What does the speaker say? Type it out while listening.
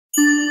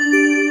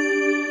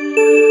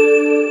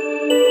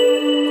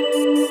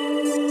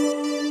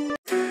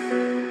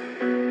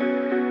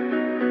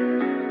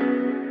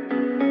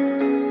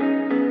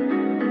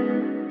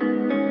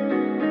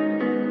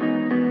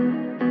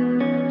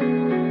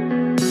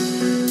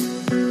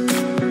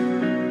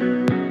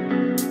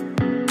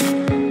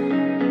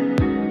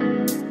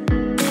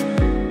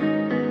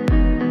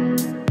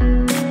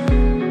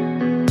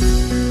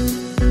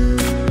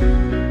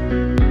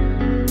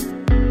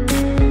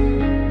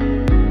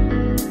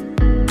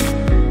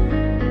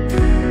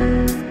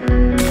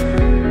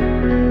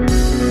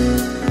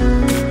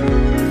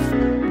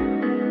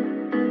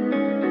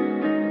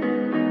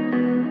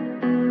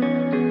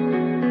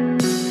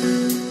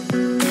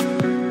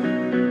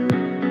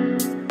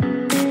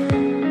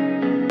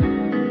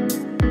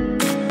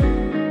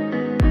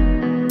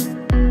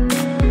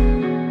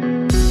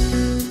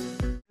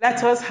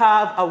Let us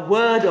have a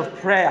word of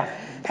prayer.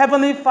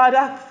 Heavenly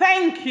Father,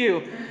 thank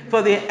you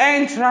for the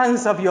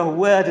entrance of your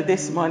word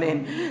this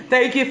morning.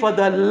 Thank you for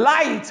the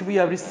light we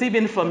are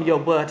receiving from your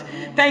word.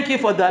 Thank you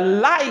for the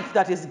life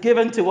that is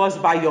given to us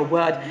by your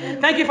word.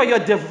 Thank you for your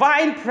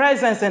divine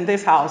presence in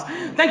this house.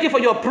 Thank you for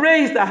your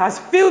praise that has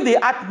filled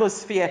the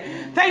atmosphere.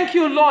 Thank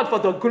you, Lord, for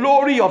the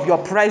glory of your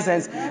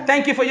presence.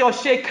 Thank you for your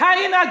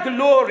Shekinah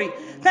glory.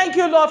 Thank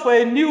you, Lord, for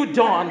a new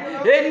dawn,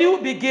 a new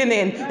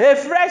beginning, a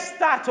fresh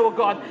start, oh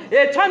God,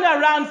 a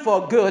turnaround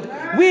for good.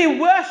 We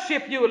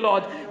worship you,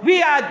 Lord.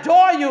 We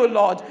adore you,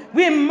 Lord.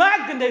 We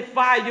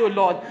magnify you,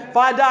 Lord.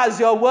 Father,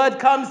 as your word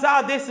comes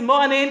out this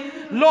morning,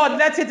 Lord,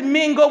 let it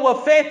mingle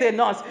with faith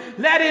in us.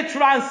 Let it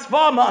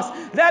transform us.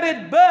 Let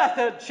it birth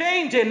a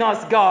change in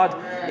us, God.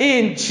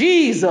 In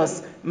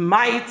Jesus'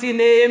 mighty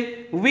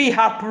name, we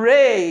have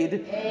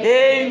prayed.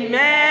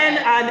 Amen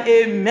and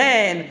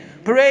amen.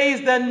 Praise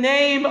the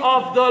name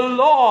of the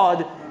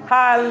Lord.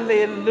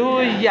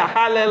 Hallelujah.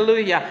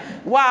 Hallelujah.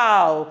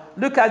 Wow.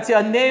 Look at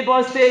your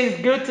neighbor. Say,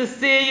 it's good to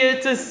see you,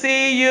 to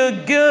see you.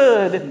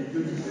 Good.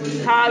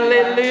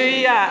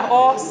 Hallelujah.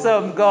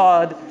 Awesome,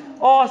 God.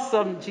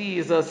 Awesome,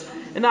 Jesus.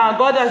 Now,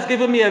 God has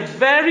given me a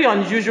very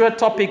unusual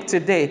topic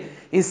today.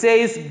 He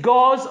says,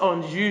 God's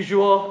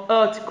unusual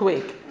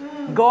earthquake.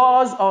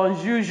 God's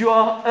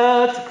unusual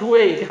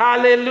earthquake.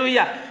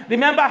 Hallelujah.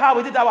 Remember how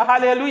we did our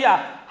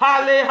hallelujah?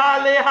 Halle,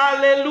 halle,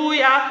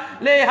 hallelujah.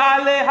 Le,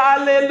 halle,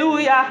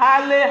 hallelujah.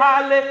 Halle,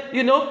 halle.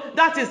 You know,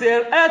 that is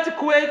an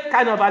earthquake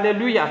kind of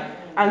hallelujah.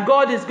 And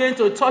God is going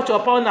to touch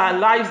upon our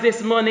lives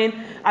this morning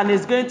and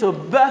is going to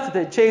birth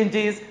the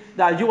changes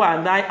that you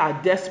and I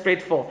are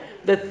desperate for.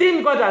 The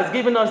theme God has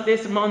given us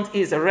this month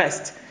is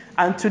rest.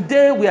 And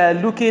today we are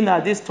looking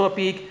at this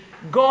topic,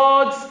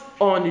 God's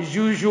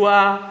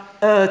unusual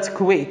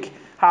earthquake.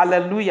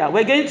 Hallelujah.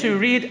 We're going to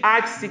read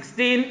Acts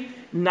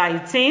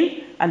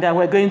 16:19, and then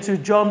we're going to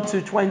jump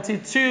to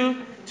 22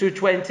 to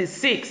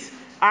 26.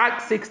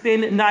 Acts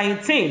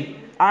 16:19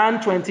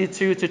 and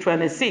 22 to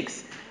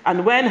 26.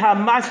 And when her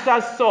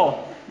masters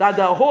saw that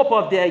the hope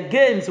of their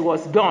gains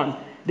was gone,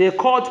 they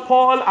called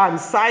Paul and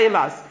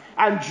Silas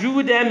and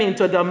drew them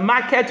into the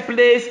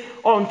marketplace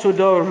unto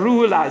the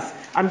rulers.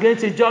 I'm going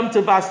to jump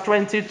to verse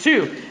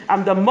 22.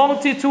 And the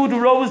multitude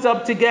rose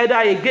up together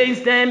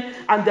against them,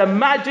 and the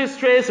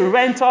magistrates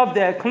rent off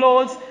their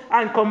clothes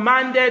and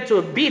commanded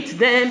to beat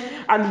them.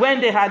 And when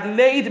they had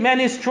laid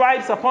many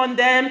stripes upon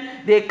them,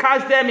 they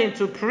cast them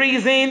into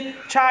prison,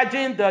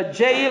 charging the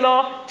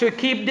jailer to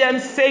keep them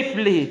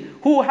safely,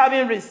 who,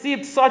 having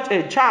received such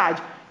a charge,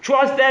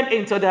 thrust them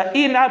into the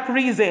inner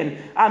prison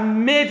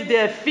and made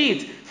their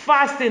feet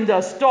fast in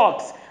the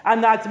stocks.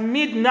 And at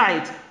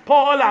midnight,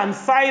 Paul and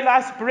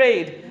Silas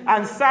prayed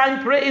and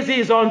sang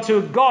praises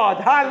unto God.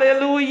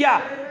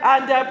 Hallelujah.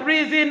 And the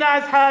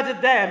prisoners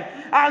heard them.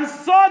 And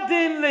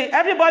suddenly,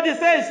 everybody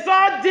says,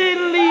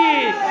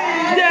 suddenly,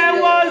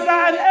 there was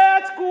an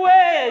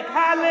earthquake.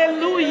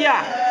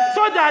 Hallelujah.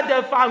 So that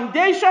the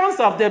foundations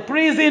of the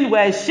prison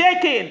were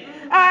shaken.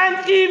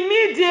 And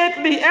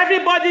immediately,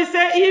 everybody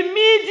say,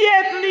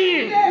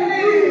 immediately,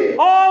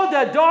 all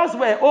the doors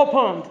were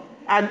opened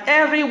and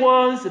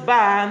everyone's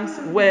bands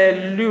were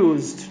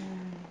loosed.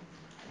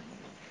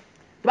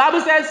 The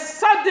Bible says,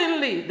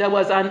 suddenly there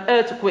was an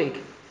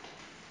earthquake.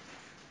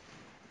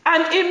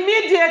 And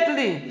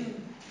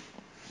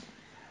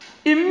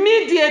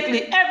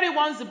immediately,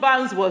 everyone's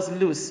bands was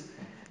loose.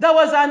 There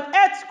was an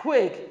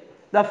earthquake.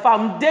 The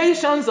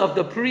foundations of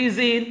the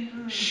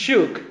prison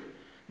shook.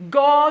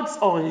 God's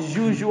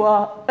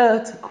unusual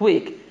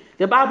earthquake.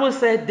 The Bible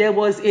said there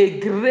was a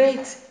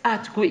great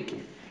earthquake.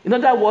 In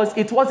other words,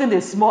 it wasn't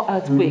a small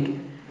earthquake.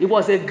 It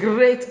was a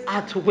great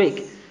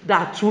earthquake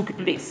that took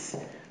place.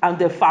 And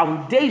the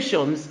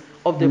foundations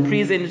of the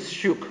prison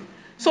shook.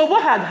 So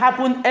what had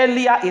happened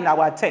earlier in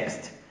our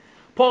text?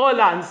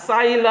 Paul and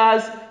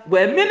Silas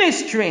were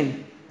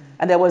ministering.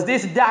 And there was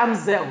this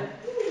damsel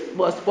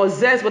was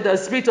possessed with the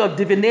spirit of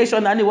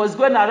divination. And he was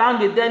going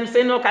around with them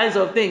saying all kinds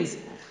of things.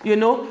 You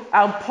know,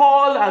 and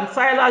Paul and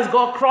Silas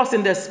got crossed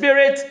in the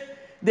spirit.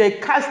 They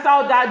cast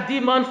out that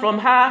demon from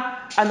her.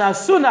 And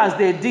as soon as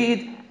they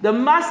did, the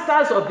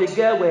masters of the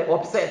girl were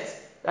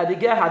upset that the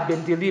girl had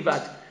been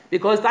delivered.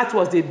 Because that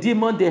was the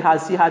demon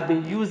she had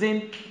been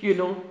using, you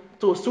know,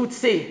 to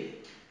soothsay.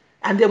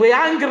 And they were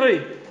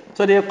angry.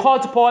 So they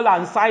called Paul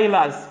and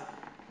Silas.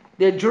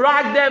 They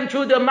dragged them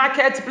through the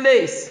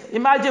marketplace.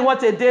 Imagine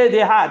what a day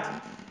they had.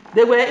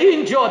 They were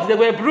injured. They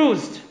were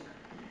bruised.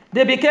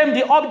 They became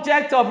the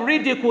object of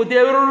ridicule.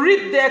 They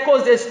ripped their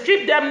clothes. They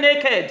stripped them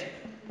naked.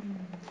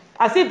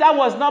 As if that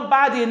was not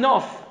bad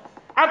enough.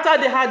 After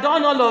they had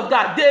done all of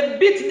that, they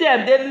beat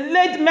them. They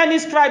laid many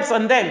stripes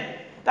on them.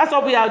 That's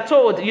what we are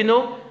told, you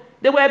know.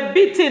 They were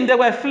beaten. They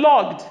were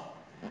flogged.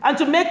 And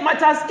to make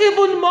matters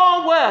even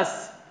more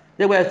worse,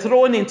 they were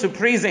thrown into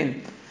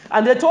prison.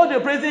 And they told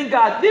the prison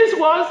guard, these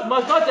ones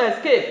must not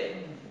escape.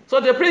 So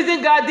the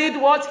prison guard did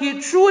what?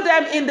 He threw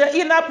them in the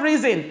inner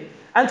prison.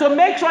 And to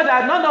make sure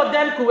that none of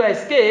them could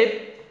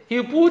escape,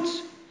 he put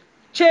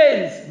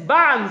chains,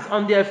 bands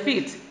on their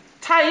feet,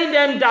 tying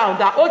them down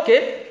that,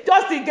 okay,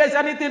 just in case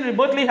anything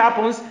remotely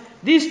happens,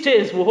 these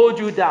chains will hold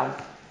you down.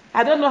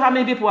 I don't know how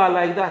many people are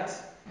like that.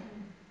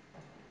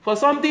 For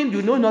something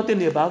you know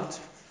nothing about,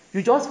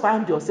 you just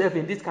find yourself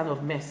in this kind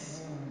of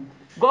mess.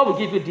 God will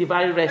give you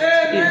divine rest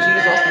in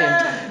Jesus'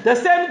 name. The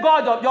same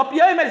God of your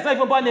PMS is not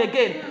even born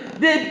again.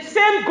 The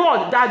same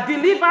God that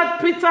delivered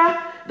Peter,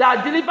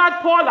 that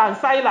delivered Paul and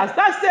Silas,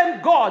 that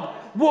same God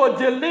will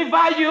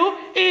deliver you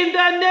in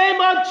the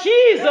name of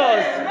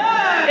Jesus.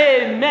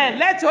 Amen.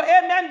 Let your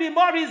amen be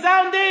more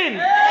resounding.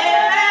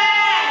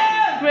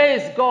 Amen.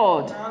 Praise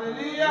God.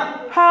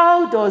 Hallelujah.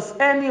 How does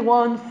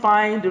anyone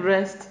find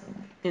rest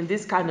in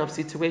this kind of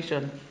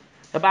situation?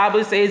 The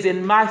Bible says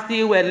in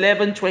Matthew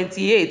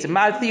 11:28,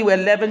 Matthew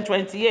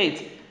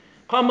 11:28,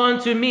 come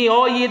unto me,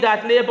 all ye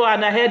that labor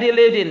and are heavy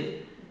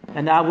laden,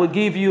 and I will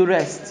give you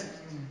rest.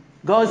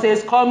 God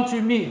says, come to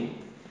me.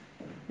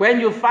 When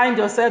you find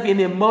yourself in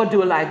a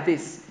model like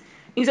this,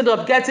 instead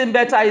of getting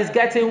better, it's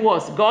getting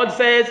worse. God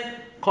says,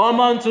 come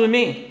unto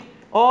me,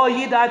 all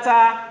ye that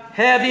are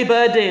heavy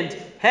burdened,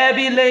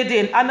 heavy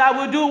laden, and I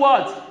will do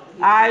what?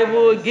 I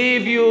will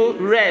give you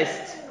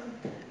rest.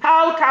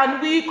 How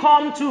can we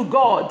come to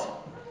God?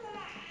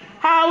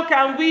 How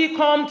can we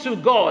come to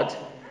God?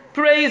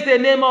 Praise the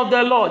name of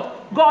the Lord.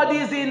 God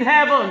is in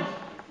heaven.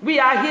 We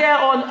are here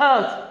on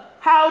earth.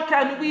 How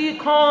can we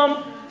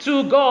come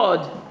to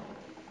God?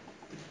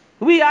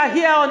 We are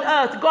here on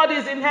earth. God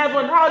is in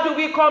heaven. How do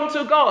we come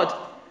to God?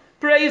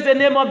 Praise the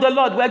name of the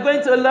Lord. We're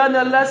going to learn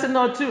a lesson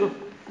or two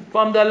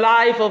from the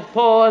life of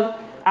Paul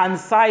and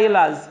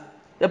Silas.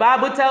 The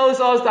Bible tells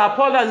us that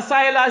Paul and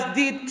Silas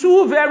did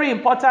two very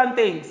important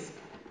things.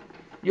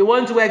 You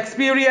want to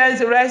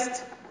experience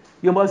rest?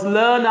 You must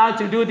learn how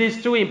to do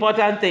these two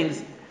important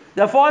things.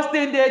 The first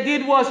thing they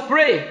did was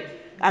pray.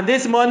 And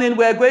this morning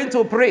we're going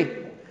to pray.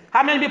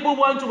 How many people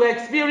want to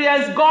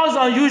experience God's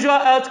unusual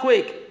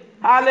earthquake?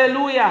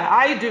 Hallelujah.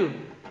 I do.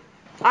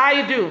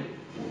 I do.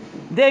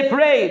 They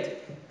prayed.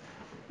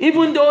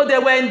 Even though they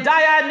were in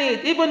dire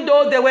need, even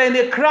though they were in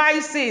a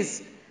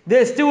crisis,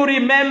 they still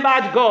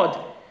remembered God.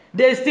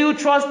 They still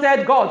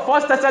trusted God.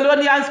 1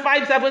 Thessalonians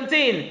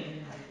 5:17.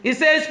 It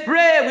says,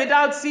 pray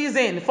without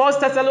ceasing.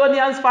 1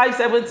 Thessalonians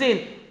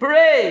 5:17.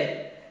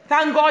 Pray.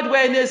 Thank God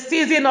we're in a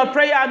season of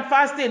prayer and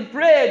fasting.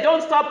 Pray.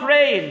 Don't stop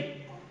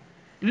praying.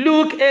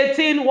 Luke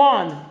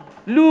 18:1.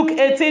 Luke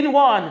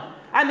 18:1.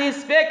 And he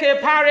spake a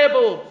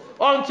parable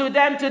unto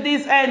them to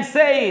this end,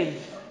 saying,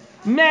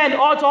 men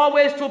ought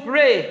always to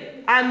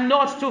pray and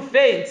not to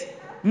faint.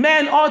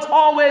 Men ought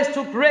always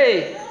to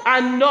pray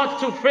and not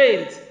to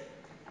faint.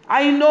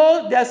 I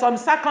know there are some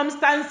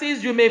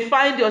circumstances you may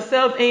find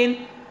yourself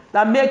in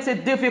that makes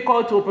it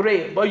difficult to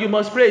pray, but you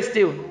must pray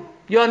still.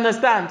 You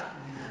understand?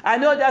 I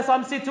know there are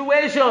some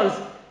situations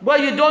where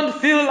you don't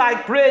feel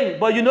like praying,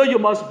 but you know you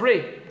must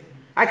pray.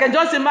 I can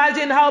just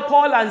imagine how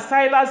Paul and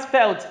Silas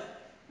felt.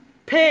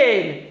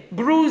 Pain,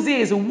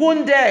 bruises,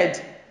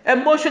 wounded,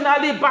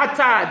 emotionally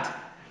battered,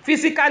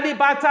 physically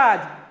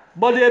battered,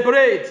 but they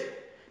prayed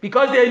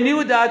because they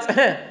knew that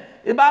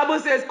the Bible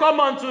says, come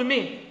unto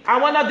me.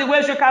 And one of the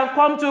ways you can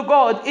come to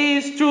God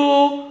is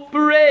to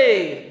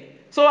pray.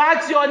 So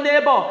ask your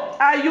neighbor,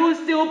 are you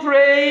still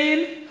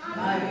praying?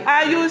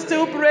 Are you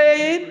still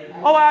praying?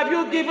 Or have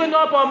you given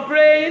up on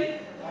praying?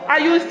 Are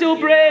you still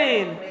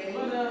praying?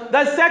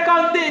 The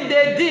second thing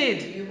they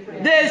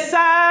did, they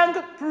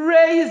sang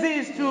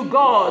praises to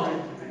God.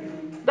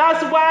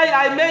 That's why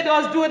I made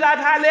us do that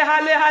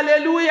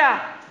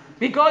hallelujah.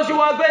 Because you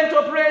are going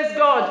to praise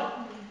God.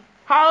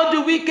 How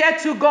do we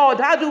get to God?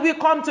 How do we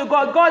come to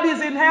God? God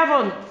is in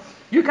heaven.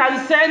 You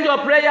can send your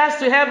prayers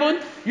to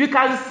heaven. You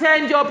can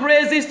send your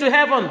praises to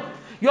heaven.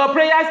 Your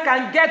prayers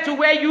can get to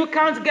where you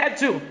can't get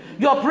to.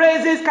 Your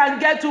praises can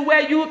get to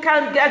where you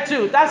can't get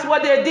to. That's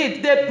what they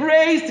did. They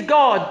praised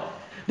God.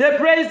 They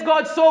praised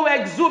God so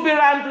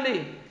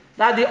exuberantly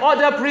that the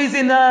other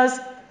prisoners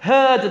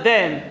heard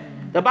them.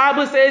 The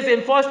Bible says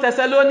in 1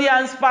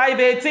 Thessalonians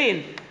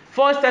 5:18,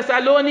 1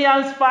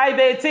 Thessalonians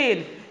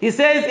 5:18, it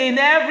says, in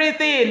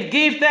everything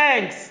give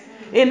thanks.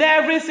 In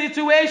every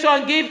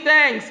situation give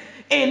thanks.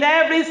 In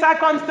every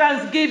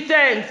circumstance give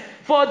thanks.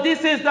 For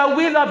this is the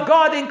will of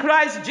God in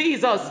Christ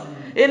Jesus.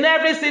 In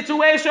every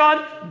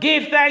situation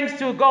give thanks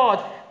to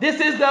God. This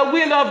is the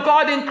will of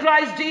God in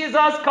Christ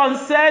Jesus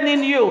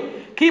concerning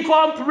you. Keep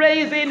on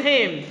praising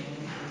him.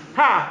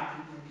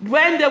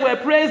 When they were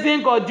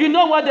praising God, do you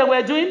know what they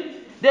were doing?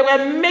 They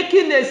were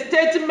making a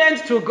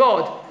statement to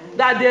God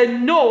that they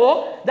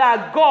know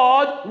that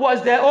God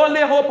was the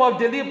only hope of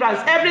deliverance.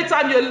 Every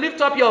time you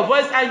lift up your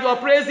voice and you're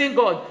praising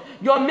God,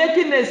 you're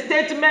making a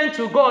statement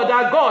to God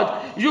that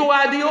God, you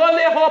are the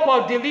only hope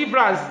of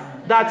deliverance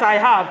that I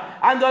have.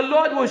 And the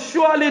Lord will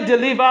surely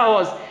deliver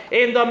us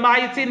in the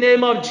mighty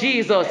name of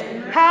Jesus.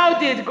 How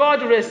did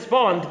God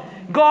respond?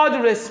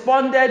 God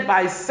responded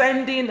by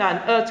sending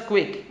an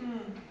earthquake.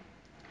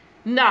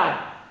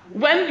 Now,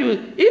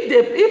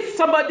 if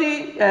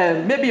somebody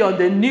maybe on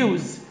the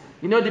news,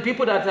 you know, the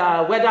people that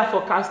are weather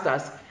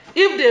forecasters,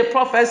 if they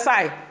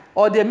prophesy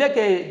or they make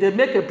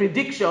a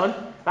prediction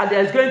that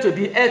there's going to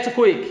be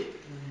earthquake,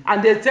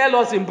 and they tell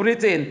us in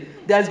Britain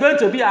there's going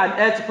to be an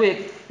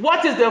earthquake,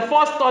 what is the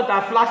first thought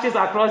that flashes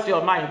across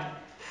your mind?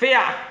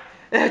 Fear.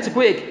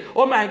 Earthquake.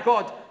 Oh my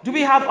God. Do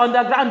we have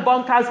underground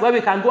bunkers where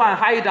we can go and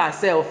hide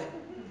ourselves?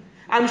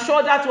 I'm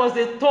sure that was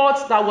the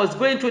thought that was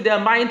going through their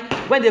mind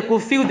when they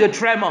could feel the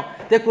tremor.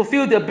 They could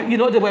feel they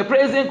were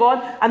praising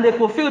God and they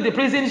could feel the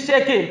prison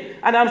shaking.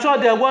 And I'm sure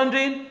they're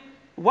wondering,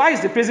 why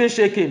is the prison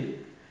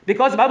shaking?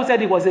 Because the Bible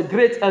said it was a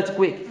great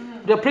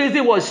earthquake. The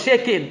prison was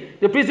shaking.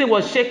 The prison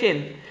was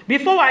shaking.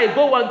 Before I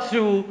go on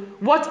to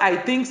what I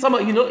think,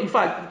 in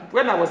fact,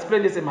 when I was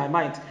praying this in my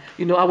mind,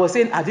 I was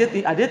saying, are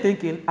they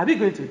thinking, are we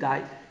going to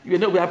die? We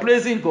are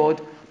praising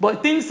God,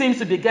 but things seem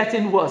to be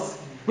getting worse.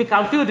 We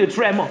can feel the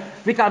tremor.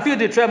 We can feel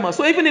the tremor.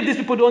 So even if these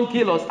people don't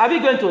kill us, are we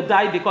going to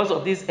die because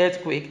of this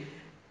earthquake?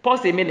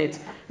 Pause a minute.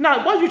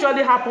 Now, what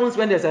usually happens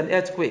when there's an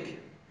earthquake?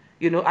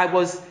 I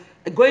was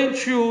going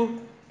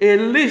through a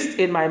list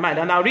in my mind,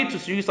 and I'll read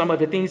to you some of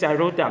the things I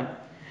wrote down.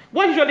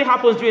 What usually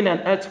happens during an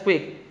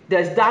earthquake?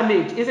 There's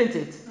damage, isn't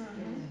it?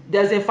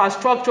 There's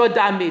infrastructure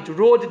damage,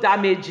 road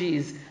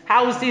damages,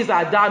 houses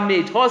are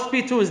damaged,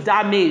 hospitals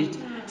damaged,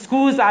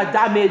 schools are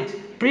damaged,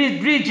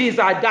 bridges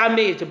are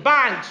damaged,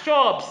 banks,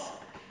 shops,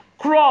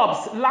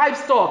 crops,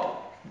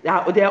 livestock,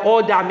 they're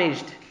all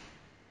damaged.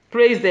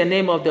 Praise the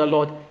name of the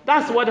Lord.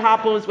 That's what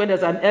happens when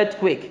there's an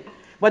earthquake.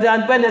 But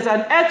then when there's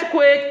an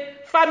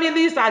earthquake,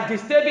 families are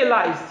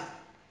destabilized.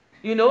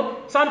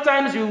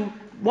 Sometimes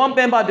one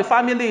member of the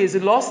family is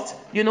lost,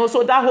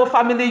 so that whole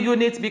family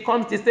unit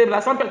becomes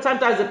destabilized.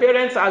 Sometimes the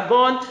parents are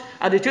gone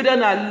and the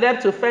children are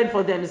left to fend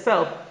for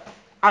themselves.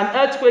 An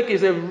earthquake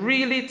is a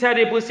really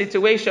terrible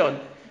situation.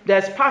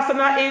 There's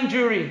personal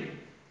injury.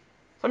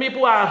 Some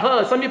people are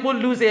hurt. Some people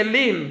lose a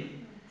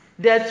limb.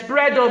 There's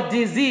spread of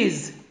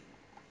disease.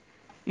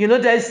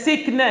 There's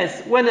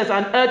sickness when there's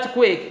an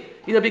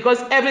earthquake, because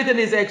everything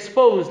is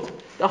exposed.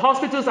 The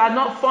hospitals are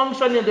not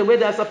functioning the way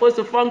they're supposed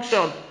to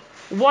function.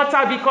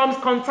 Water becomes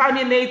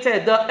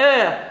contaminated. The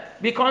air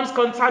becomes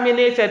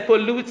contaminated,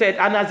 polluted,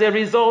 and as a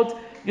result,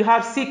 you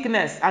have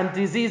sickness and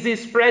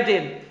diseases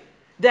spreading.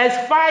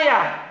 There's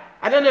fire.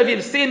 I don't know if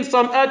you've seen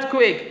some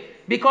earthquake.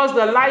 Because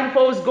the line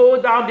posts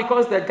go down,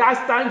 because the gas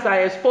tanks are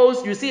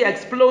exposed, you see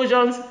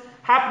explosions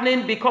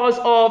happening because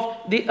of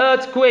the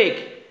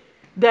earthquake.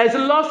 There's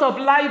loss of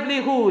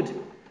livelihood.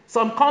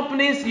 Some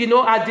companies,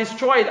 are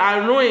destroyed,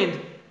 are ruined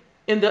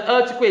in the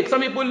earthquake.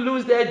 Some people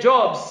lose their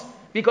jobs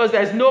because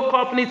there's no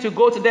company to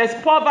go to. There's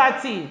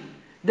poverty.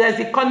 There's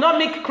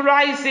economic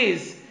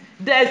crisis.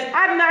 There's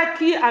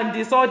anarchy and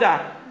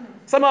disorder.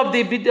 Some of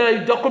the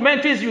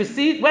documentaries you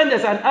see, when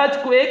there's an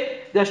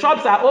earthquake, the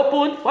shops are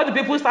open. What do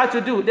people start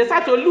to do? They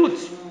start to loot.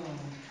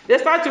 They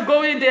start to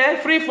go in there,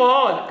 free for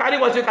all. Carry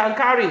what you can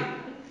carry.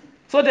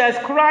 So there's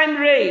crime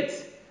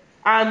rates.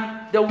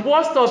 And the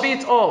worst of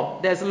it all,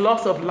 there's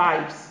loss of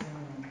lives.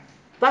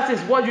 That is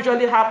what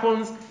usually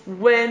happens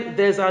when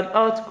there's an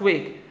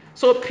earthquake.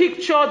 So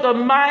picture the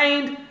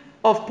mind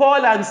of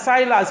Paul and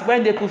Silas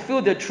when they could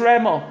feel the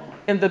tremor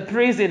in the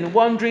prison,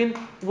 wondering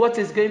what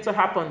is going to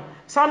happen.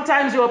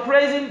 Sometimes you're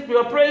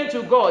praying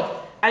to God,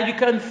 and you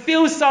can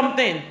feel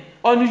something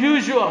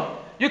unusual.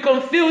 You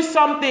can feel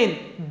something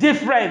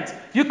different.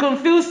 You can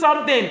feel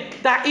something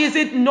that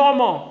isn't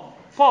normal.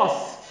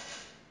 Pause.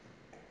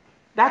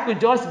 That could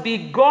just be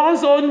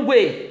God's own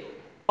way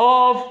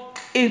of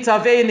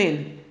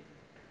intervening.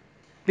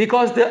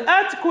 Because the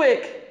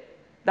earthquake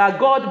that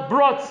God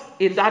brought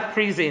in that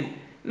prison,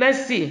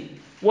 let's see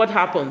what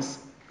happens.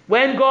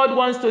 When God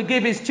wants to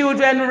give his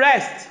children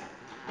rest,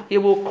 he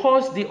will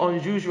cause the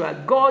unusual.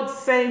 God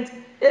sent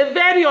a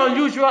very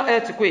unusual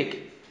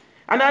earthquake.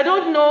 And I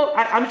don't know,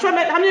 I'm sure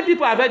how many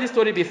people have read this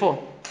story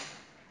before?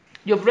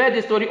 You've read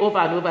the story over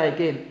and over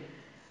again.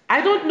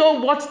 I don't know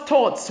what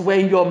thoughts were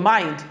in your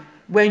mind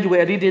when you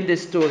were reading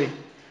this story.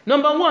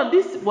 Number one,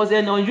 this was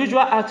an unusual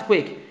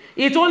earthquake.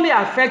 It only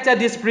affected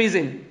this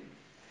prison.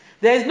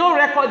 There is no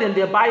record in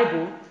the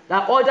Bible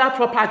that other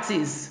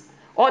properties,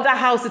 other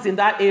houses in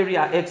that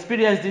area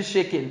experienced this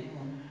shaking.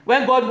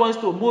 When God wants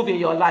to move in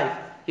your life,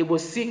 he will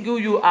single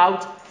you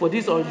out for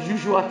this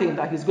unusual thing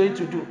that he's going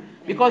to do.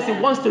 Because he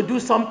wants to do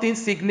something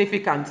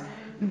significant.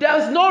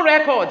 There's no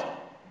record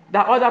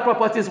that other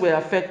properties were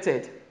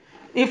affected.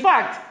 In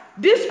fact,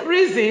 this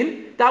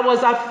prison that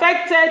was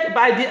affected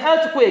by the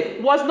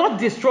earthquake was not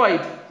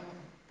destroyed.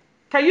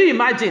 Can you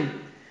imagine?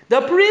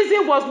 The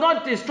prison was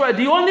not destroyed.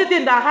 The only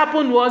thing that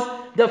happened was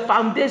the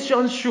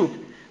foundation shook.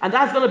 And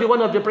that's going to be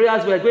one of the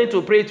prayers we're going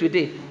to pray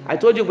today. I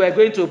told you we're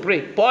going to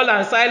pray. Paul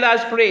and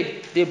Silas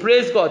prayed. They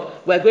praised God.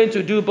 We're going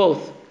to do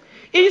both.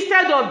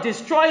 Instead of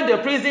destroying the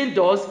prison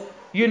doors,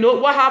 you know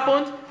what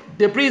happened?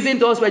 The prison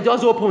doors were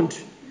just opened.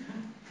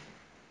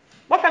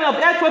 What kind of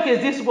earthquake is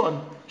this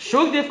one?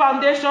 Shook the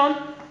foundation,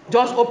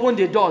 just opened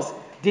the doors.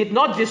 Did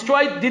not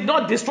destroy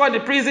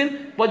the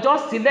prison, but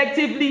just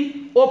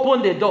selectively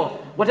opened the door.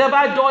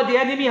 Whatever door the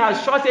enemy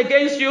has shut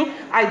against you,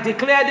 I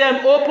declare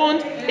them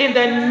opened in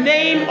the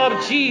name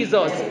of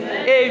Jesus.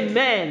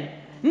 Amen.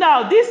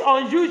 Now, this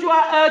unusual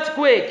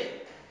earthquake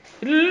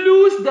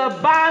loosed the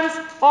bands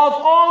of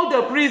all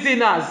the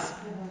prisoners.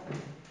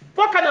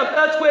 What kind of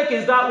earthquake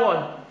is that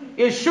one?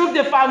 It shook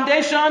the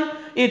foundation.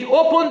 It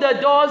opened the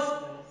doors.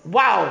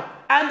 Wow.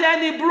 And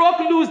then it broke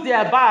loose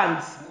their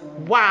bands.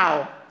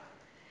 Wow.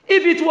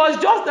 If it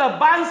was just the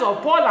bands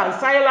of Paul and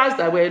Silas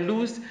that were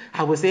loosed,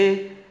 I would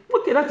say,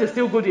 okay, that is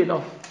still good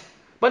enough.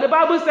 But the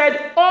Bible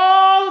said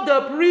all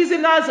the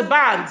prisoners'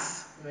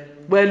 bands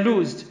were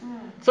loosed.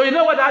 So you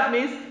know what that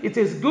means? It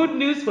is good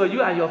news for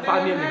you and your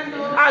family.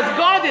 As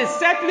God is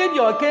settling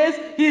your case,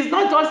 He's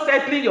not just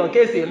settling your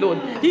case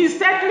alone. He's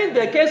settling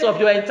the case of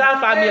your entire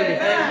family.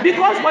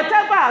 Because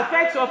whatever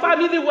affects your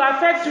family will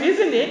affect you,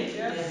 isn't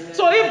it?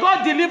 So if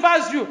God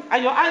delivers you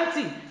and your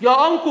auntie, your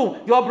uncle,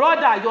 your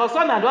brother, your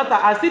son and daughter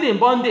are still in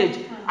bondage,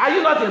 are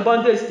you not in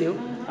bondage still?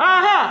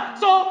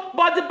 So,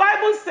 but the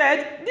Bible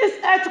said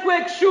this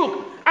earthquake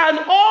shook, and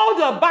all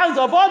the bands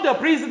of all the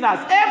prisoners,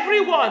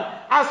 everyone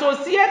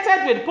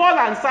associated with Paul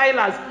and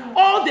Silas,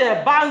 all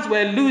their bands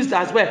were loosed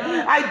as well.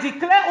 I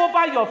declare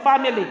over your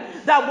family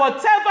that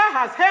whatever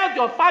has held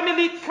your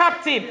family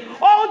captive,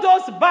 all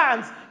those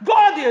bands,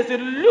 God is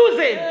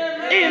losing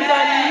in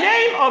the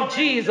name of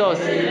Jesus.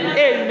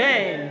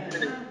 Amen.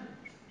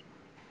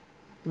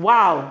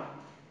 Wow.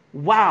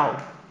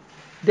 Wow.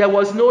 There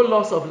was no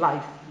loss of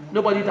life.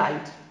 Nobody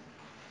died.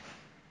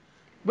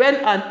 When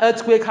an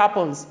earthquake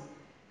happens,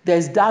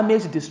 there's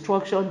damage,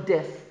 destruction,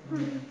 death.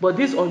 But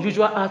this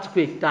unusual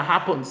earthquake that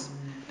happens,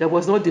 there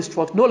was no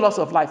destruction, no loss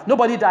of life.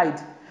 Nobody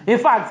died. In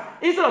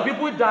fact, instead of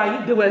people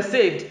dying, they were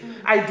saved.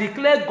 I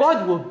declare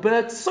God will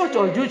birth such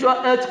unusual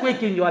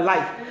earthquake in your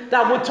life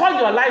that will turn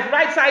your life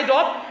right side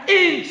up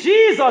in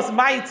Jesus'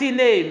 mighty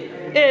name.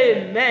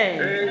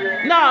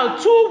 Amen. Now,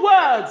 two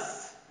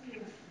words,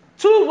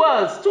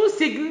 two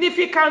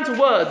significant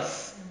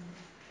words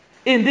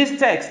in this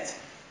text.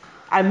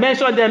 I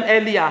mentioned them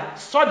earlier.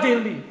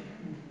 Suddenly.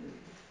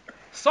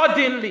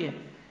 Suddenly.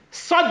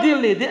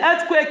 Suddenly. The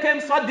earthquake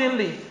came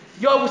suddenly.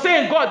 You're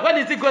saying, God, when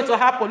is it going to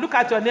happen? Look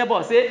at your neighbor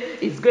and say,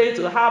 it's going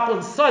to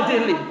happen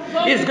suddenly.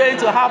 It's going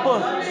to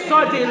happen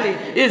suddenly.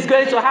 It's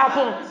going to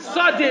happen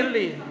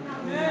suddenly.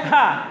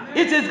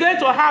 It is going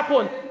to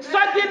happen.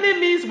 Suddenly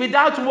means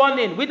without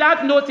warning,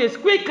 without notice,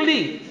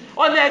 quickly,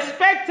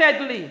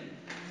 unexpectedly.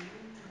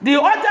 The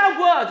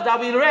other word that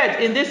we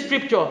read in this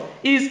scripture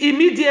is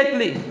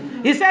immediately.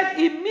 He said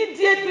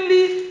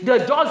immediately the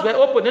doors were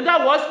opened. In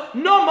other words,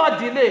 no more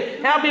delay.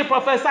 Help me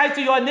prophesy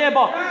to your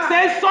neighbor.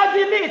 Say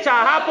suddenly it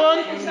shall happen.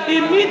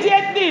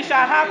 Immediately it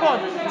shall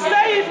happen.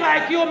 Say it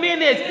like you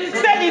mean it.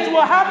 Say it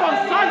will happen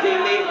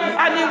suddenly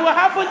and it will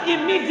happen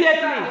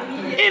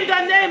immediately. In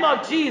the name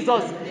of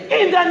Jesus.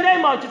 In the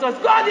name of Jesus.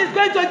 God is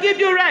going to give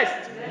you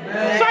rest.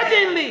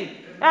 Suddenly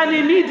and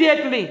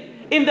immediately.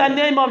 In the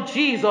name of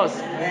Jesus.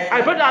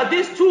 I pray that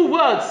these two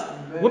words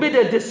will be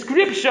the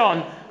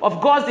description of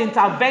God's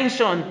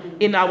intervention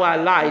in our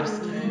lives.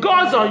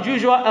 God's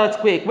unusual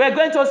earthquake. We're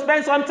going to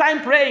spend some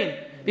time praying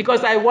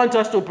because I want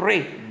us to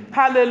pray.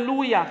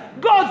 Hallelujah.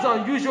 God's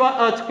unusual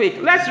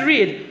earthquake. Let's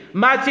read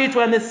Matthew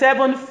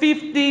 27,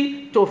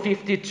 50 to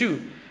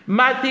 52.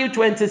 Matthew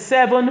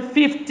 27,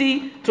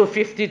 50 to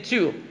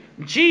 52.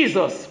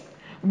 Jesus,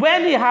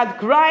 when he had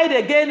cried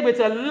again with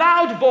a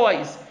loud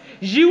voice,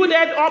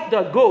 yielded up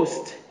the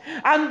ghost.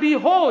 And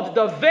behold,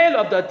 the veil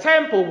of the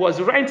temple was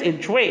rent in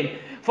twain,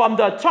 from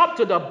the top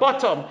to the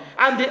bottom,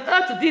 and the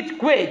earth did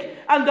quake,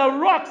 and the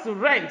rocks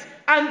rent,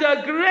 and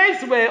the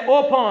graves were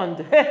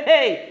opened.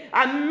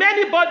 And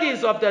many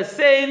bodies of the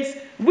saints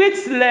which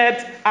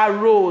slept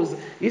arose.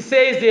 He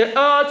says the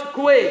earth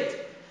quaked.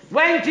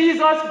 When Jesus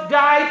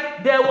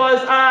died, there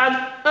was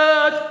an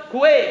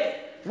earthquake.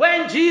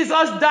 When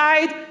Jesus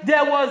died,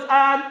 there was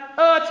an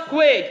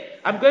earthquake.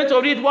 I'm going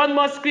to read one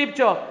more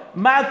scripture.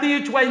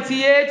 Matthew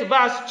 28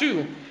 verse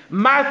 2.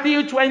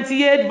 Matthew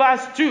 28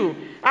 verse 2.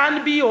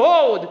 And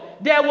behold,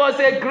 there was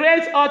a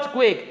great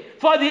earthquake,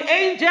 for the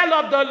angel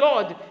of the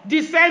Lord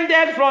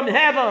descended from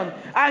heaven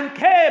and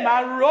came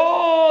and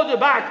rolled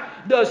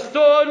back the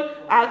stone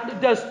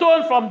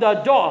from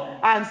the door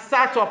and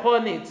sat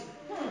upon it.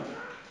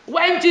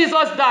 When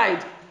Jesus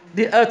died,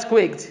 the earth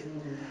quaked.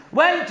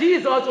 When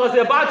Jesus was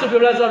about to be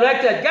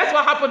resurrected, guess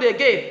what happened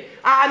again?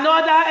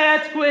 Another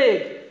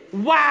earthquake.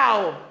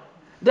 Wow.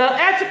 The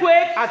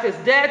earthquake at his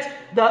death,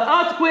 the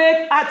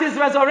earthquake at his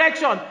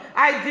resurrection.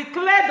 I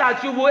declare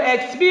that you will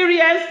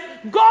experience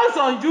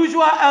God's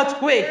unusual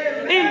earthquake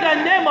in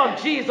the name of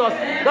Jesus.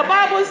 The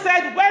Bible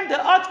said when the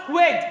earth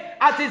quaked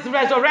at his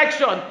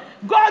resurrection,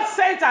 God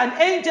sent an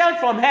angel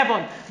from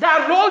heaven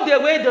that rolled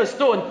away the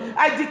stone.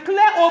 I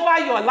declare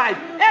over your life,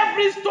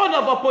 every stone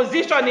of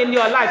opposition in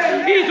your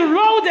life is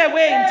rolled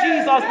away in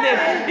Jesus'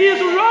 name. Is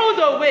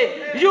rolled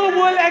away. You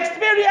will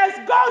experience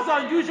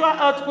God's unusual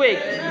earthquake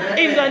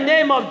in the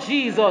name of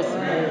Jesus.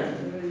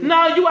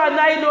 Now you and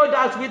I know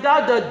that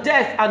without the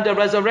death and the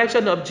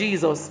resurrection of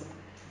Jesus,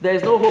 there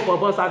is no hope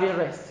of us having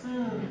rest.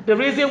 The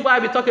reason why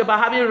we talk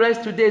about having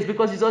rest today is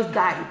because Jesus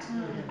died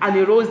and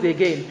he rose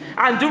again.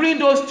 And during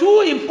those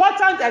two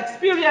important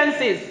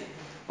experiences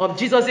of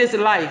Jesus'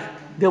 life,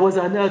 there was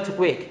an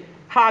earthquake.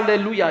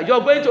 Hallelujah.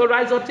 You're going to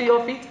rise up to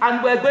your feet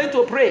and we're going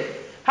to pray.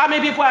 How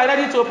many people are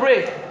ready to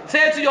pray?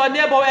 Say to your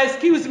neighbor,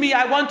 excuse me,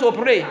 I want to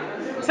pray.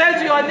 Say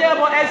to your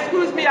neighbor,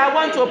 excuse me, I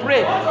want to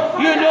pray.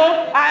 You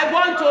know, I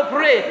want to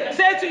pray.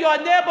 Say to your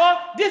neighbor,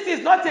 this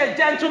is not a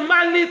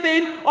gentlemanly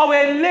thing or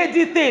a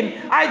lady thing.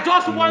 I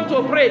just want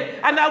to pray.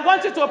 And I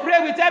want you to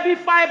pray with every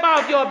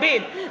fiber of your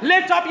being.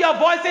 Lift up your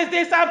voices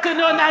this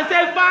afternoon and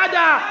say,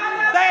 Father,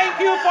 thank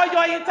you for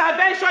your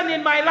intervention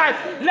in my life.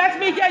 Let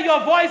me hear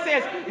your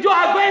voices. You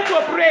are going to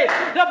pray.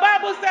 The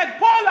Bible said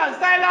Paul and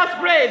Silas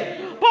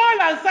prayed. Paul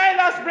and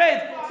Silas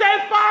prayed. Say,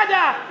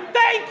 Father,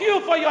 thank you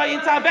for your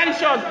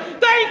intervention.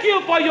 Thank you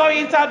for your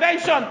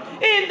intervention.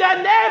 In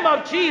the name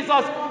of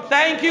Jesus.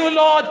 Thank you,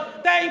 Lord.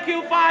 Thank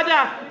you,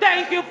 Father.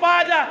 Thank you,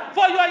 Father,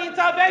 for your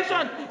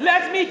intervention.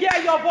 Let me hear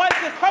your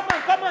voices. Come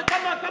on, come on,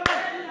 come on, come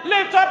on.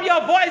 Lift up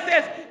your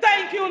voices.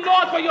 Thank you,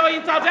 Lord, for your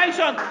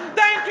intervention.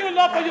 Thank you,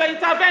 Lord, for your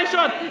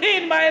intervention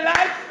in my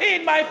life,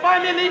 in my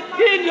family,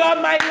 in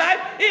my life,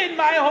 in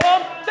my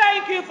home.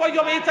 Thank you for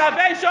your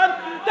intervention.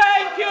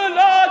 Thank you,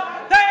 Lord.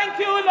 Thank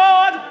you,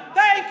 Lord.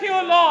 Thank you,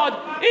 Lord.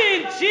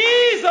 In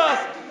Jesus'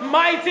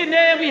 mighty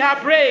name we have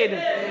prayed.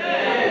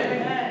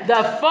 Amen.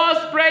 The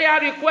first prayer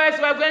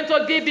request we're going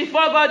to give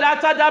before God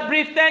after that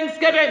brief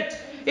thanksgiving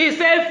is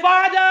say,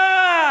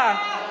 Father,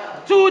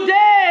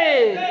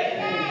 today,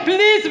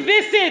 please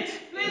visit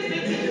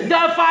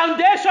the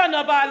foundation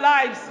of our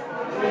lives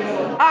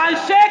and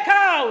shake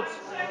out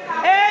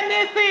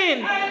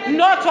anything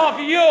not of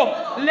you.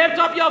 Lift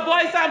up your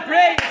voice and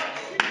pray.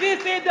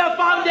 Visit the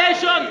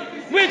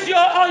foundation with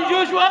your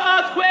unusual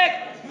earthquake.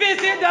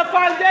 Visit the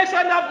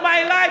foundation of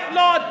my life,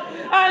 Lord,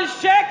 and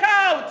shake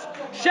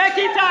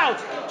it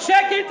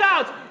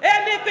out,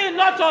 anything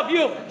not of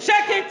you,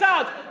 shake it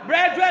out.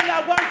 Brethren,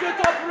 I want you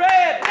to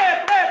pray.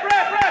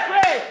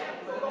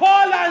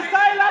 Paul and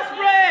Silas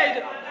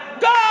prayed,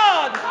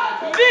 God,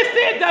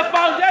 visit the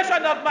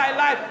foundation of my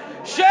life.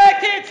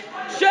 Shake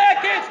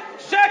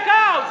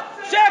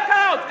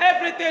out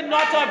everything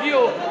not of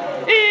you.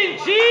 In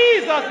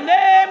Jesus'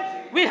 name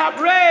we have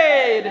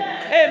prayed.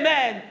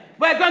 Amen.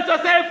 We're going to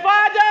say,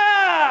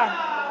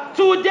 Father,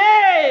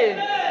 today,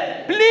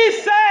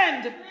 please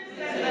send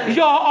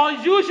your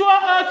unusual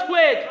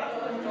earthquake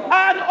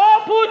and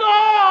open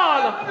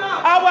all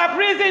our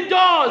prison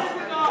doors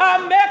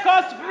and make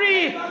us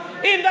free.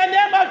 In the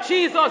name of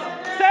Jesus,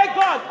 say,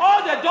 God, all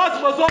the doors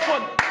must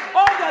open.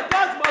 All the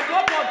doors must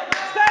open.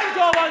 Send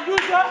your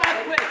unusual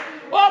earthquake.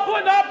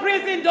 Open up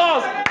prison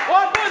doors.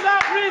 Open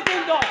up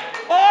prison doors.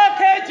 All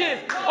cages,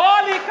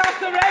 all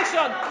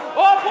incarceration.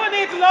 Open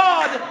it,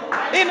 Lord.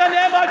 In the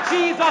name of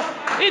Jesus.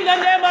 In the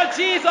name of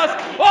Jesus.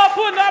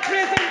 Open up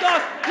prison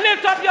doors.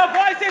 Lift up your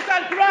voices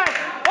and cry.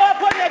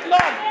 Open it,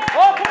 Lord.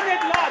 Open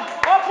it, Lord.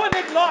 Open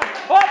it, Lord.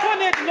 Open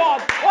it, Lord.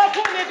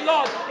 Open it,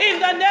 Lord. In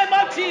the name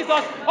of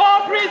Jesus.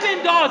 All prison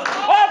doors.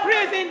 All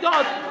prison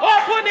doors.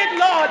 Open it,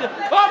 Lord.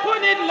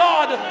 Open it,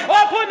 Lord.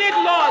 Open it,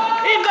 Lord.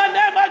 In the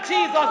name of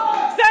Jesus.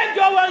 Send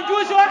your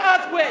unusual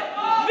earthquake.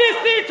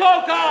 Visit,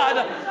 oh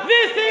God.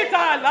 Visit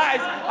our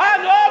lives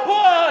and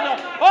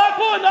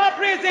open our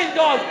prison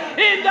doors.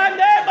 In the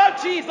name of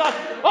Jesus.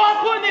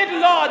 Open it,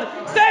 Lord.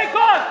 Say,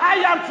 God,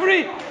 I am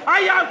free.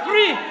 I am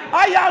free.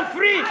 I am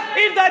free.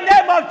 In the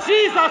name of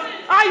Jesus.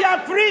 I am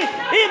free.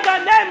 In the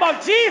name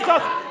of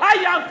Jesus.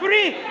 I am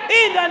free.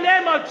 In the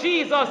name of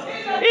Jesus.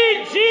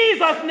 In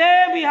Jesus'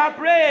 name we have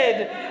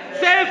prayed.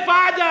 Say,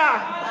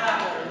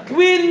 Father,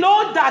 we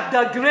know that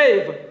the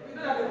grave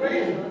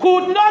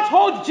could not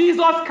hold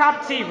Jesus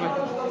captive.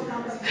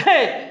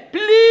 Hey,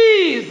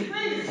 please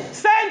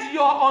send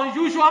your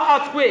unusual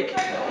earthquake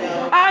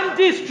and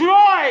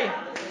destroy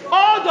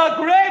all the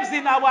graves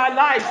in our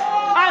lives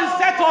and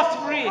set us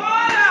free.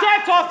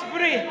 Set us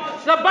free.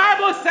 The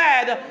Bible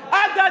said,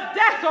 at the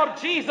death of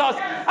Jesus,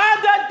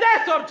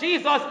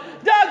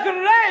 the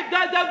grave,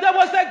 there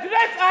was a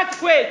great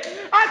earthquake.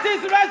 At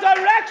his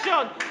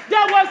resurrection,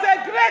 there was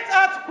a great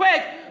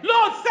earthquake.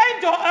 Lord,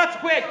 send your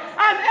earthquake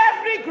and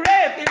every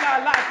grave in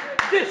our life,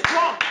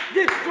 destroy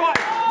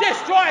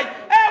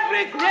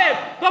every grave.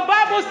 The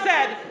Bible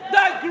said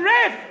the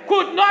grave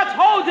could not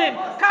hold him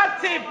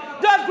captive.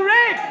 The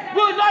grave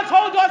will not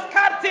hold us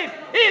captive.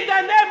 In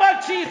the name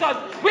of Jesus,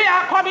 we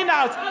are coming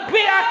out.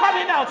 We are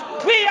coming out.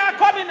 We are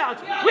coming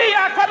out. We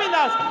are coming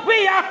out.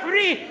 We are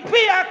free.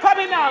 We are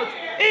coming out.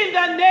 In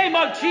the name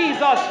of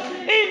Jesus.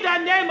 In the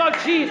name of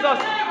Jesus.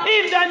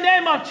 In the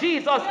name of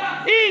Jesus.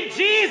 In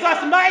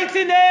Jesus'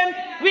 mighty name,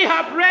 we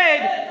have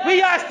prayed.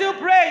 We are still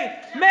praying.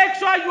 Make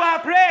sure you are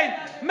praying.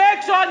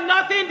 Make sure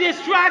nothing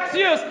distracts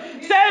you.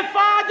 Say,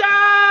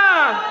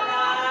 Father,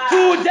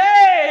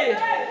 today,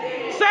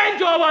 send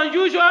your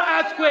unusual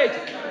earthquake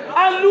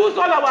and lose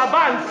all our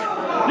bands.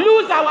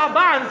 Lose our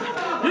bands.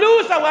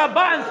 Lose our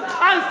bands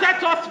and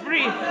set us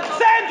free.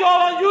 Send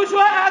your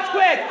unusual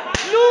earthquake.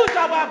 Lose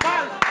our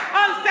bands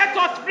and set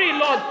us free,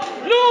 Lord.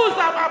 Lose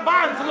our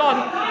bands, Lord.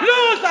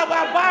 Lose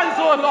our bands,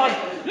 oh Lord.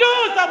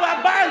 Lose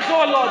our bands,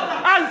 oh Lord,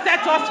 and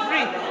set us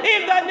free.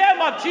 In the name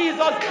of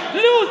Jesus,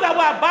 lose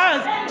our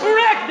bands.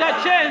 Break the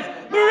chains.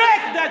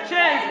 Break the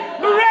chains.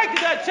 Break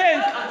the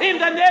chains in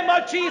the name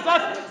of Jesus.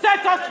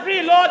 Set us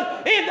free, Lord,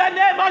 in the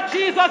name of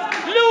Jesus.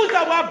 Loose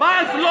our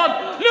bands, Lord.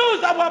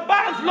 Loose our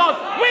bands, Lord.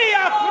 We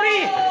are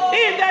free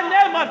in the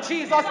name of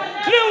Jesus.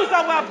 Loose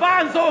our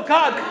bands, oh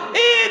God,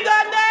 in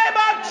the name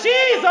of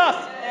Jesus.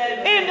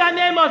 In the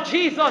name of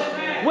Jesus.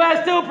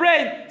 We're still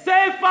praying.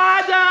 Say,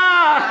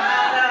 Father.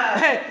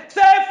 Hey,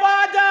 say,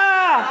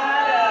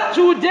 Father.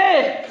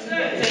 Today,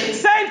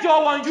 send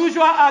your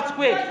unusual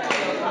earthquake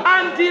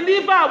and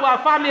deliver our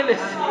families.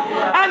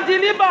 And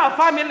deliver our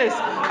families.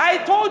 I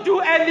told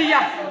you earlier,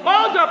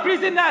 all the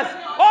prisoners,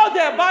 all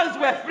their bands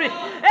were free.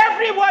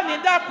 Everyone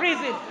in that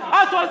prison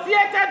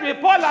associated with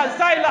Paul and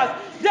Silas,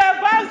 their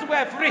bands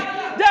were free.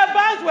 Their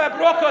bands were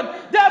broken.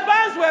 Their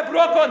bands were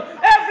broken.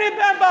 Every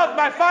member of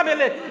my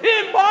family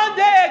in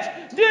bondage,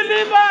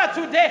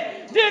 deliver today.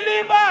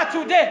 Deliver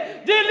today.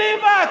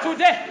 Deliver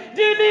today.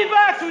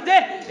 Deliver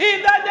today.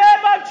 In the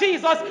name of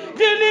Jesus.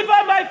 Deliver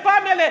my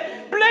family.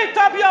 Lift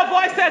up your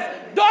voices.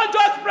 Don't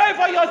just pray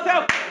for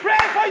yourself. Pray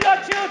for your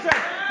children.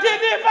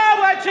 Deliver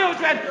our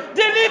children.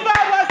 Deliver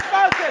our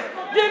spouses.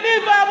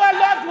 Deliver our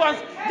loved ones.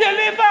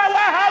 Deliver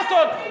our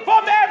household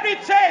from every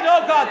chain,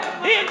 oh God.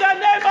 In the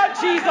name of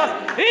Jesus.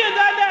 In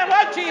the name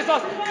of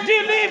Jesus.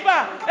 Deliver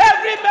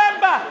every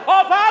member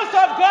of House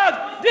of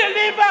God.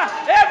 Deliver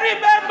every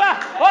member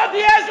of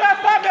the Ezra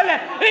family.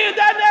 In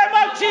the name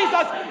of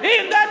Jesus.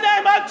 In the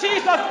name of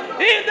Jesus.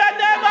 In the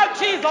name of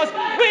Jesus.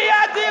 We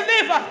are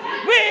delivered.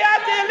 We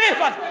are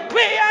delivered.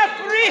 We are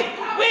free.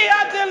 We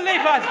are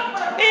delivered.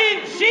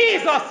 In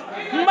Jesus'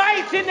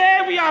 mighty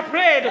name we are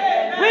prayed.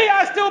 We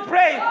are still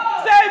praying.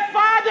 Say,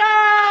 Father,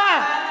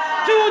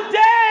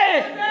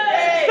 today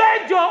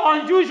send your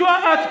unusual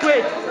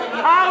earthquake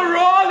and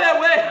roll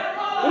away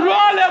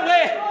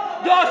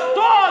the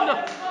stone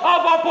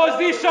of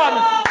opposition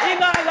in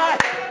our life.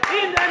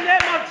 In the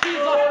name of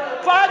Jesus.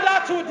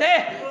 Father,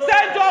 today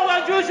send your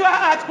unusual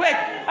earthquake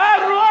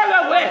and roll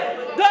away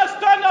the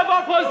stone of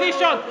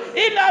opposition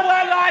in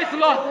our lives,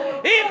 Lord.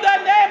 In the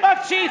name of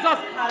Jesus,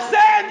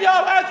 send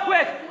your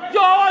earthquake,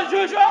 your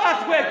unusual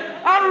earthquake,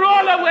 and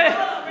roll away,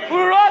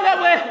 roll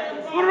away,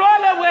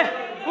 roll away,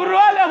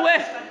 roll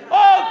away.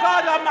 Oh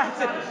God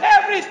Almighty,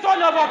 every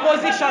stone of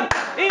opposition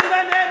in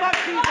the name of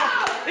Jesus,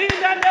 in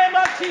the name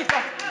of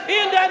Jesus,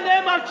 in the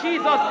name of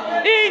Jesus,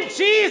 in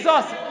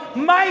Jesus'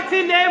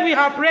 mighty name we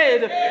have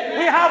prayed.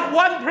 We have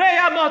one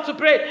prayer more to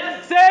pray.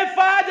 Say,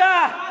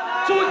 Father,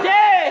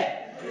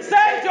 today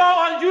send your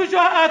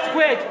unusual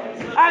earthquake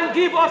and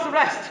give us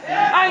rest,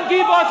 and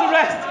give us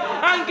rest,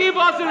 and give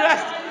us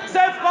rest.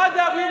 Say,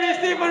 Father, we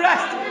receive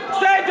rest.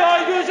 Send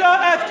your unusual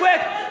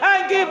earthquake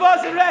and give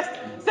us rest.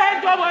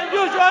 Send your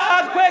unusual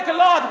earthquake,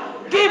 Lord.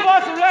 Give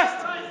us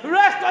rest.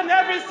 Rest on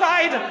every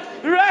side.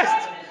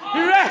 Rest.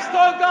 Rest,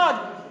 oh God.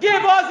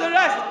 Give us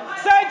rest.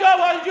 Send your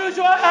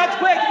unusual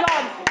earthquake,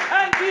 Lord,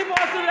 and give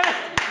us rest.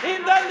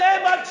 In the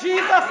name of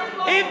Jesus.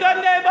 In the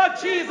name of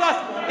Jesus.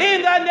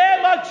 In the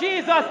name of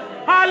Jesus.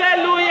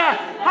 Hallelujah.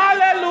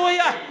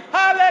 Hallelujah.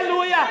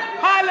 Hallelujah.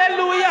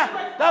 Hallelujah.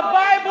 The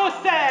Bible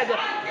said,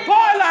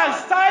 Paul and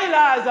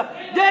Silas,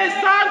 they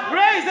sang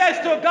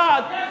praises to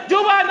God. You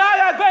and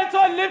I are going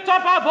to lift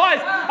up our voice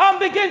and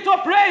begin to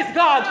praise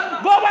God.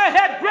 Go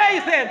ahead,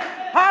 praise Him.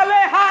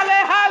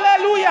 Hallelujah.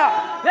 Hallelujah.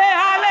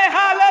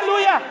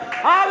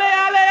 Hallelujah.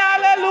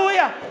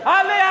 Hallelujah.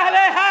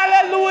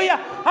 Hallelujah.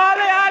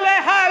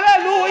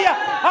 Hallelujah.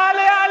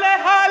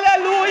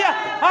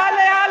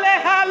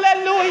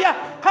 Hallelujah.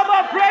 Come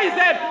on, praise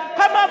Him.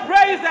 Come on,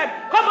 praise Him.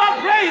 Come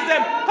on, praise Him.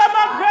 Come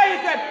on,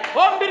 praise Him.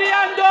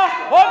 Ombiriando,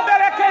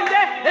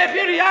 omberekende,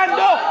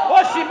 ebiriando,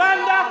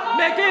 oshimanda,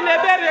 mekine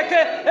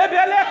bereke,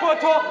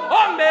 ebelekoto,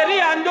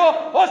 omberiando,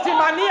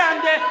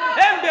 osimaniande,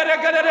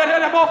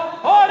 emberegereremo,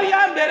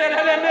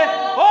 oriamberereme.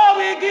 Oh,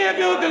 we give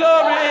you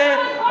glory.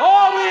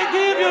 Oh, we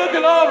give you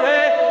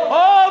glory.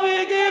 Oh,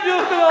 we give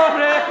you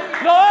glory.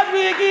 Lord,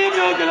 we give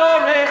you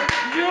glory.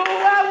 You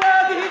are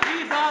worthy,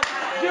 Jesus.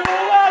 You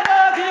are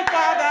worthy,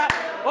 Father.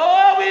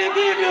 Oh, we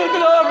give you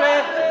glory.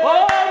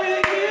 Oh,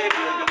 we give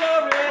you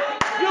glory.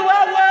 You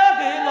are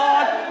worthy,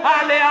 Lord.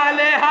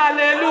 Hallelujah.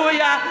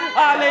 Hallelujah.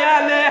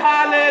 Hallelujah.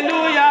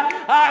 Hallelujah.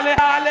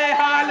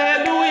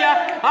 Hallelujah.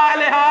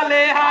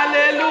 Hallelujah.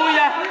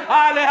 Hallelujah.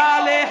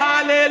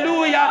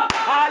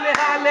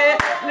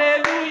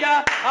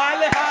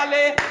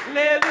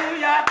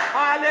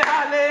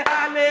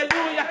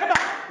 Hallelujah. Come on.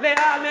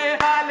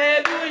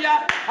 Hallelujah.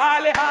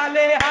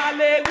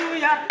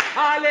 Hallelujah.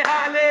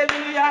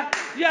 Hallelujah.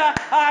 Yeah.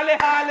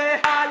 Hallelujah.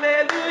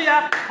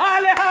 Hallelujah.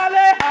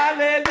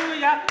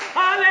 Hallelujah.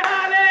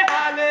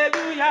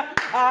 Hallelujah.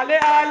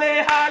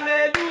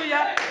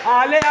 Hallelujah.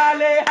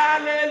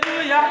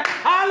 Hallelujah.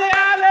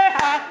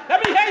 Hallelujah. Let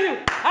me hear you.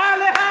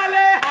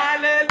 Hallelujah.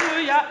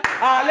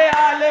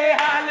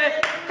 Hallelujah.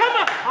 Come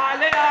on.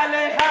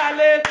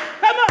 Hallelujah.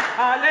 Come on.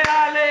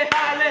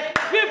 Hallelujah.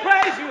 We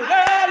praise you.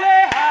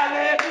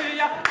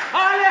 Hallelujah.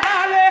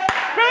 Hallelujah.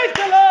 Praise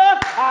the Lord.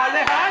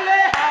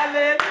 Hallelujah.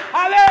 Hallelujah.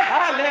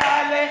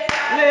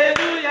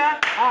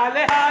 Hallelujah.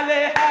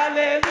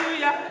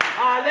 Hallelujah.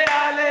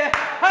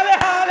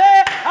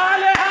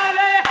 Hallelujah.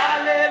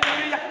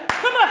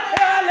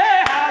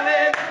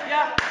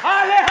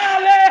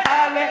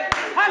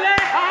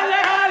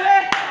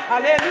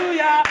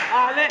 hallelujah,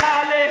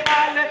 hallelujah.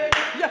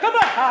 Come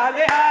on,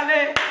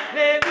 hallelujah,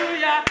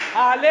 hallelujah,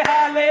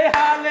 hallelujah,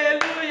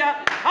 hallelujah,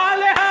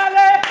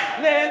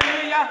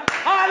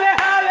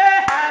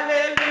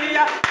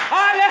 hallelujah,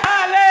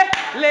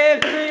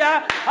 hallelujah,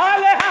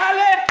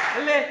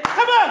 hallelujah.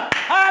 Come on,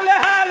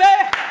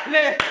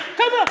 hallelujah.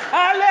 Come on,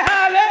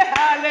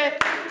 hallelujah.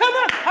 Come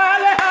on,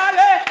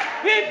 hallelujah.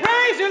 We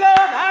praise you,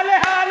 Lord,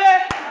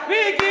 hallelujah.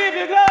 We give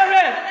you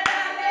glory.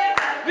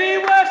 We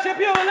worship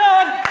you,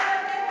 Lord.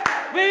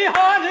 We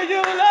honor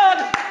you, Lord.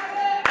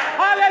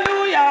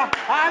 Hallelujah.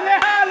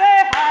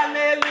 Hallelujah.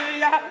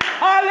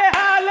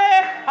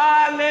 Hallelujah.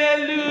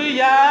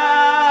 Hallelujah.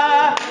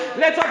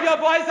 Lift up your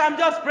voice and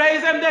just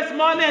praise him this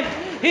morning.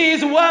 He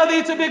is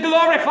worthy to be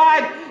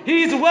glorified.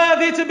 He is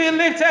worthy to be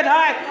lifted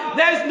high.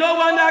 There's no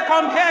one that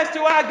compares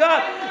to our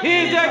God.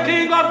 He is the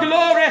King of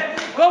glory.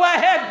 Go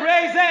ahead,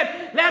 praise him.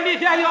 Let me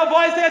hear your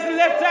voices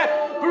lifted.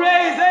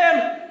 Praise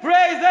him.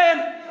 Praise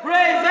him.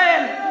 Praise him.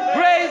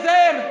 Praise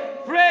him.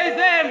 Praise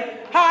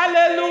him.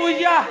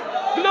 Hallelujah.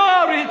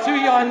 Glory to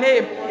your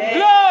name.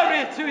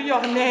 Glory to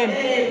your name.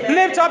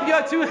 Lift up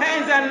your two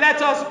hands and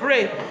let us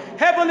pray.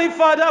 Heavenly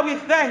Father, we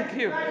thank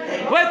you.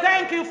 We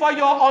thank you for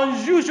your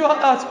unusual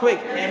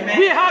earthquake.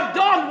 We have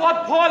done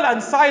what Paul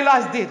and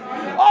Silas did.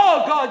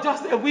 Oh God,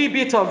 just a wee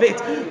bit of it.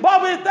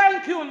 But we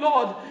thank you,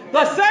 Lord,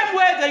 the same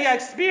way they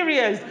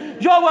experienced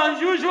your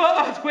unusual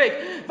earthquake.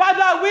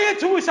 Father, we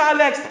too shall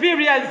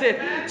experience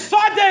it.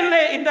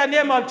 Suddenly in the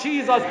name of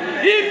Jesus.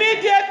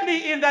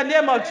 Immediately in the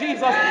name of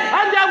Jesus.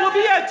 And there will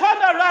be a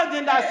turnaround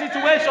in that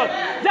situation.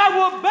 That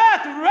will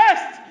birth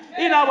rest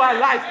in our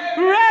life.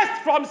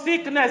 Rest from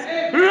sickness.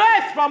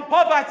 Rest from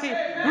poverty.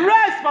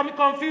 Rest from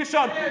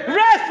confusion.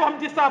 Rest from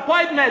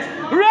disappointment.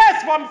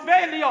 Rest from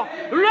failure.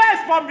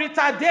 Rest from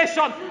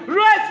retardation.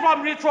 Rest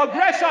from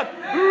retrogression.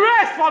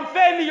 Rest from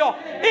failure.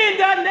 In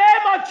the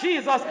name of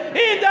Jesus.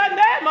 In the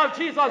name of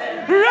Jesus.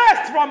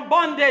 Rest from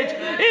bondage.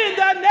 In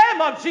the name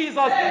of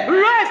Jesus.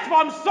 Rest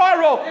from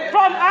sorrow.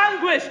 From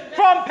anguish.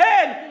 From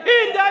pain.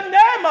 In the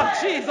name of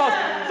Jesus.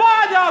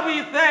 Father,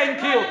 we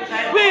thank you.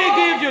 We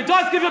give you.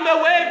 Just give him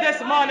a wave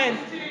this morning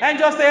and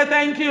just say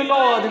thank you,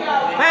 Lord.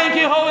 Thank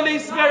you, Holy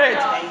Spirit.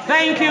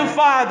 Thank you,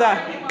 Father.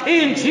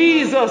 In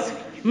Jesus'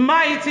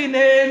 mighty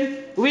name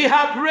we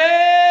have prayed.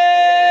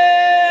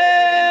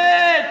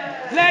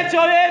 Let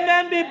your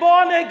amen be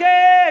born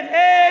again.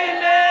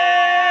 Amen.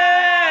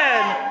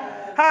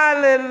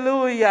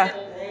 Hallelujah.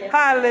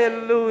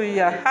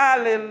 Hallelujah.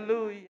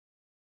 Hallelujah.